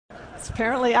It's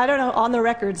apparently, I don't know, on the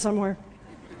record somewhere.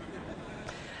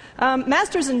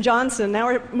 Masters and Johnson, now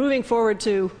we're moving forward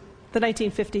to the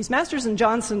 1950s. Masters and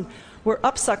Johnson were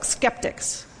upsuck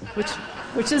skeptics,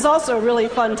 which is also really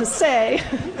fun to say.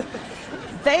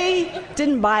 They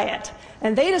didn't buy it.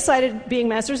 And they decided, being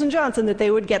Masters and Johnson, that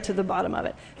they would get to the bottom of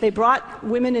it. They brought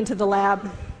women into the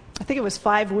lab, I think it was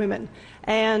 5 women,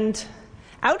 and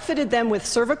outfitted them with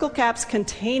cervical caps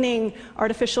containing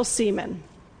artificial semen.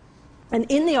 And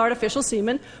in the artificial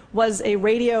semen was a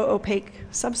radio-opaque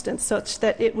substance such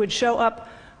that it would show up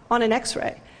on an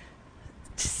X-ray.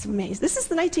 It's amazing. This is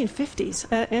the 1950s.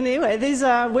 Anyway, these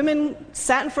women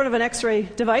sat in front of an X-ray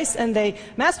device and they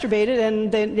masturbated,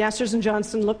 and the Masters and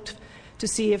Johnson looked to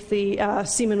see if the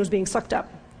semen was being sucked up.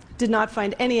 Did not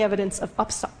find any evidence of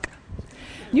upsuck.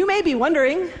 You may be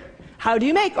wondering, how do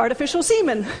you make artificial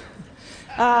semen?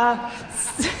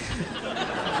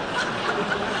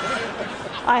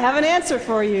 I have an answer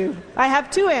for you. I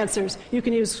have 2 answers. You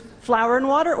can use flour and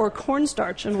water or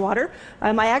cornstarch and water.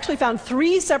 I actually found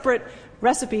 3 separate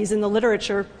recipes in the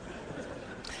literature.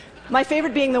 My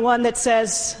favorite being the one that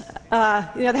says, they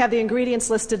have the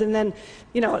ingredients listed, and then,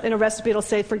 in a recipe it'll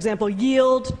say, for example,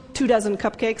 yield 2 dozen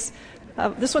cupcakes.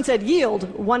 This one said, yield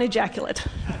 1 ejaculate.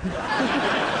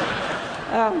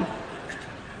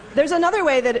 There's another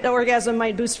way that orgasm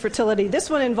might boost fertility. This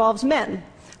one involves men.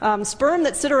 Sperm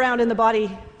that sit around in the body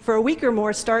for a week or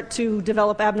more start to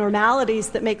develop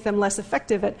abnormalities that make them less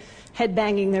effective at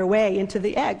head-banging their way into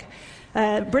the egg.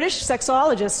 British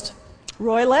sexologist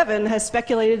Roy Levin has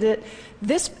speculated that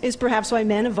this is perhaps why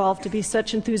men evolved to be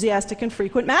such enthusiastic and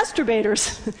frequent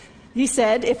masturbators. He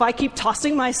said, if I keep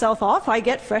tossing myself off, I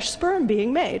get fresh sperm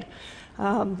being made,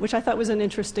 which I thought was an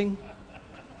interesting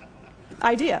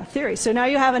theory. So now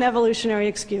you have an evolutionary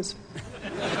excuse.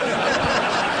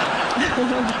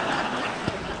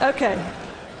 Okay.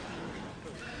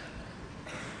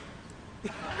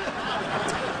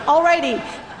 Alrighty.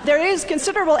 There is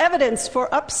considerable evidence for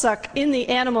upsuck in the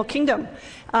animal kingdom.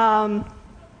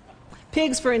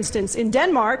 Pigs, for instance. In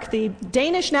Denmark, the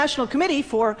Danish National Committee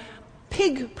for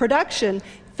Pig Production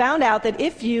found out that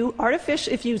if you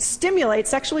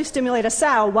sexually stimulate a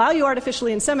sow while you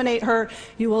artificially inseminate her,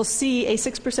 you will see a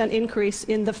 6% increase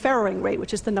in the farrowing rate,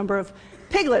 which is the number of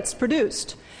piglets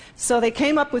produced. So they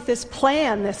came up with this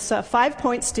plan, this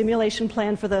 5-point stimulation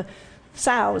plan for the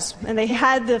sows, and they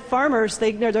had the farmers,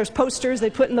 there's posters they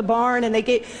put in the barn, and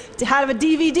they had a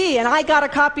DVD, and I got a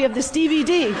copy of this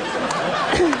DVD.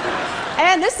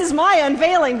 And this is my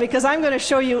unveiling, because I'm going to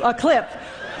show you a clip.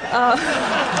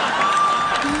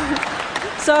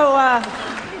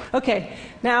 Okay,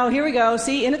 now here we go.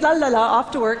 See,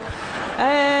 off to work.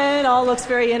 And all looks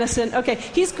very innocent. Okay,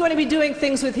 he's going to be doing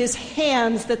things with his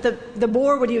hands that the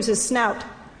boar would use his snout.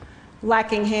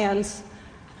 Lacking hands.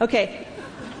 Okay.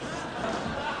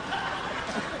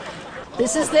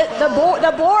 This is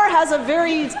the boar has a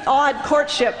very odd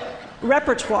courtship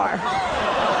repertoire.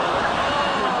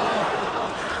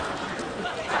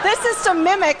 This is to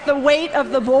mimic the weight of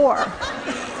the boar.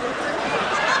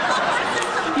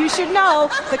 You should know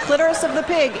the clitoris of the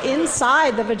pig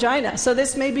inside the vagina, so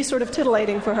this may be sort of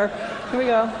titillating for her. Here we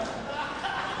go.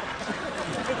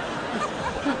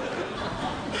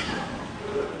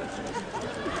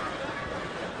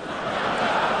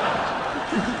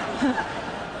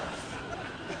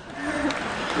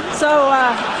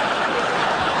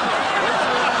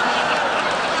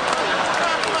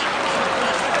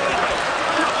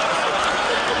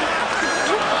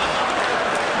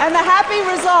 And the happy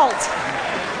result.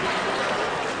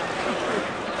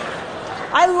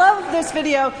 I love this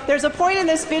video. There's a point in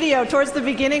this video towards the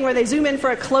beginning where they zoom in for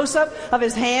a close-up of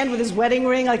his hand with his wedding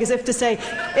ring, like as if to say,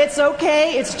 it's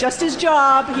okay, it's just his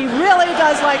job. He really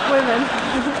does like women.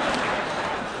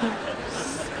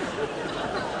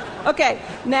 Okay,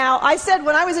 now I said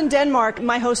when I was in Denmark,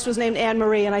 my host was named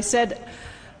Anne-Marie, and I said,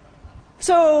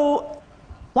 so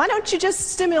why don't you just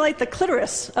stimulate the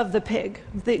clitoris of the pig?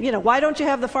 Why don't you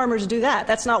have the farmers do that?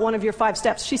 That's not one of your 5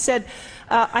 steps. She said,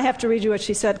 I have to read you what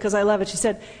she said because I love it. She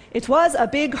said, it was a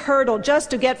big hurdle just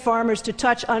to get farmers to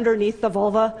touch underneath the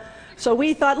vulva. So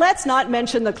we thought, let's not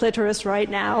mention the clitoris right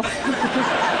now.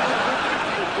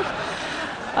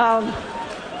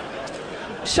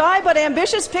 Shy but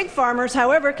ambitious pig farmers,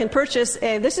 however, can purchase,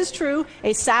 this is true,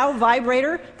 a sow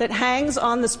vibrator that hangs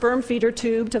on the sperm feeder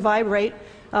tube to vibrate.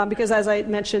 Because, as I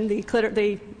mentioned, the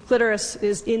clitoris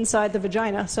is inside the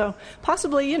vagina, so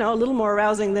possibly, a little more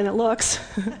arousing than it looks.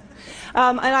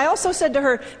 And I also said to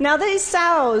her, now these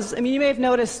sows, you may have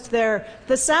noticed the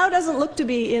sow doesn't look to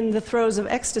be in the throes of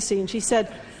ecstasy. And she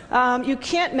said, you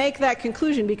can't make that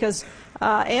conclusion because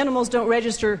animals don't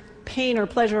register pain or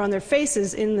pleasure on their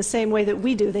faces in the same way that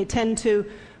we do. They tend to,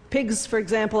 pigs, for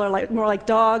example, are more like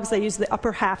dogs. They use the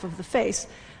upper half of the face.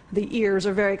 The ears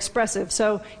are very expressive.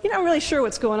 So you're not really sure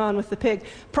what's going on with the pig.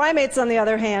 Primates, on the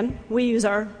other hand, we use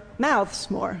our mouths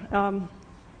more.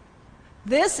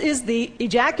 This is the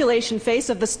ejaculation face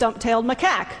of the stump-tailed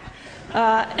macaque.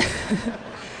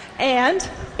 And,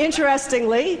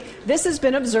 interestingly, this has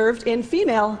been observed in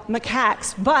female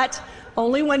macaques, but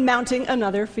only when mounting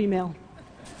another female.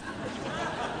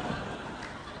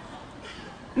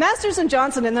 Masters and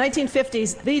Johnson in the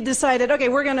 1950s, they decided, okay,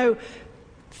 we're going to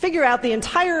figure out the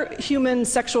entire human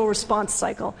sexual response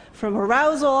cycle, from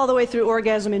arousal all the way through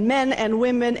orgasm in men and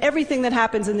women, everything that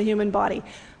happens in the human body.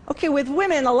 Okay, with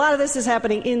women, a lot of this is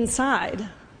happening inside.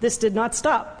 This did not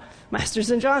stop.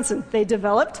 Masters and Johnson, they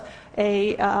developed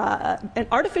an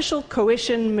artificial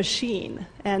coition machine.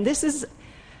 And this is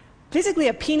basically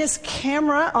a penis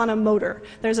camera on a motor.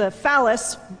 There's a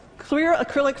phallus, clear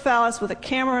acrylic phallus with a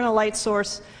camera and a light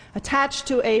source attached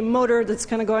to a motor that's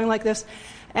kind of going like this.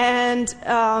 And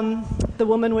the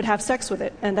woman would have sex with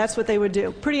it, and that's what they would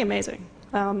do. Pretty amazing.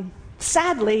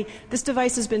 Sadly, this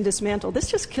device has been dismantled.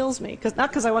 This just kills me, not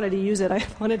because I wanted to use it. I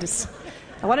wanted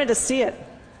to see it.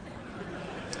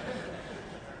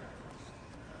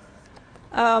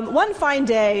 One fine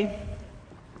day,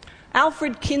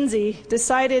 Alfred Kinsey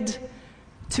decided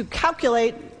to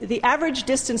calculate the average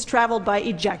distance traveled by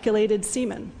ejaculated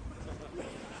semen.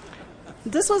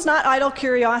 This was not idle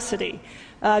curiosity.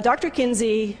 Dr.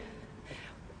 Kinsey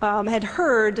had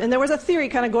heard, and there was a theory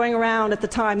kind of going around at the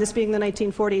time, this being the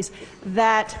 1940s,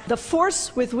 that the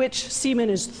force with which semen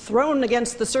is thrown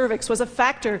against the cervix was a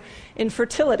factor in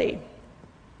fertility.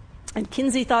 And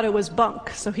Kinsey thought it was bunk,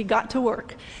 so he got to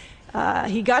work.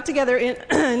 He got together in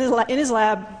his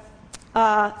lab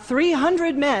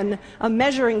 300 men, a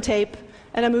measuring tape,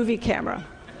 and a movie camera.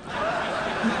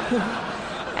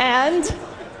 And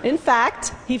in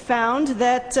fact, he found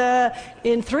that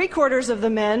in 3/4 of the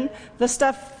men, the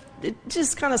stuff it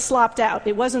just kind of slopped out.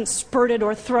 It wasn't spurted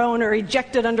or thrown or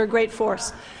ejected under great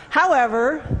force.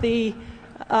 However, the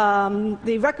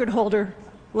record holder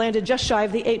landed just shy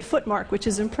of the 8-foot mark, which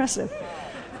is impressive.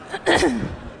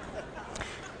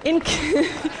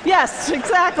 Yes,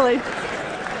 exactly.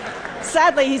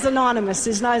 Sadly, he's anonymous.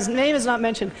 His name is not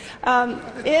mentioned.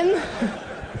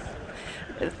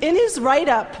 In his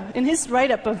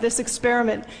write-up of this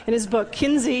experiment, in his book,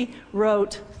 Kinsey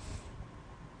wrote,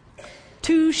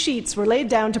 "2 sheets were laid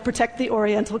down to protect the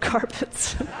oriental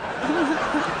carpets."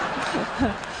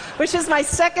 Which is my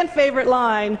second favorite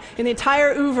line in the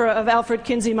entire oeuvre of Alfred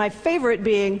Kinsey, my favorite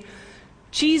being,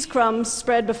 "Cheese crumbs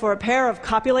spread before a pair of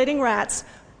copulating rats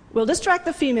will distract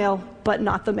the female, but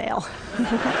not the male."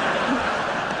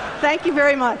 Thank you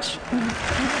very much.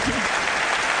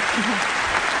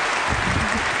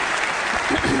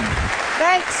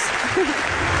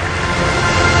 Thanks.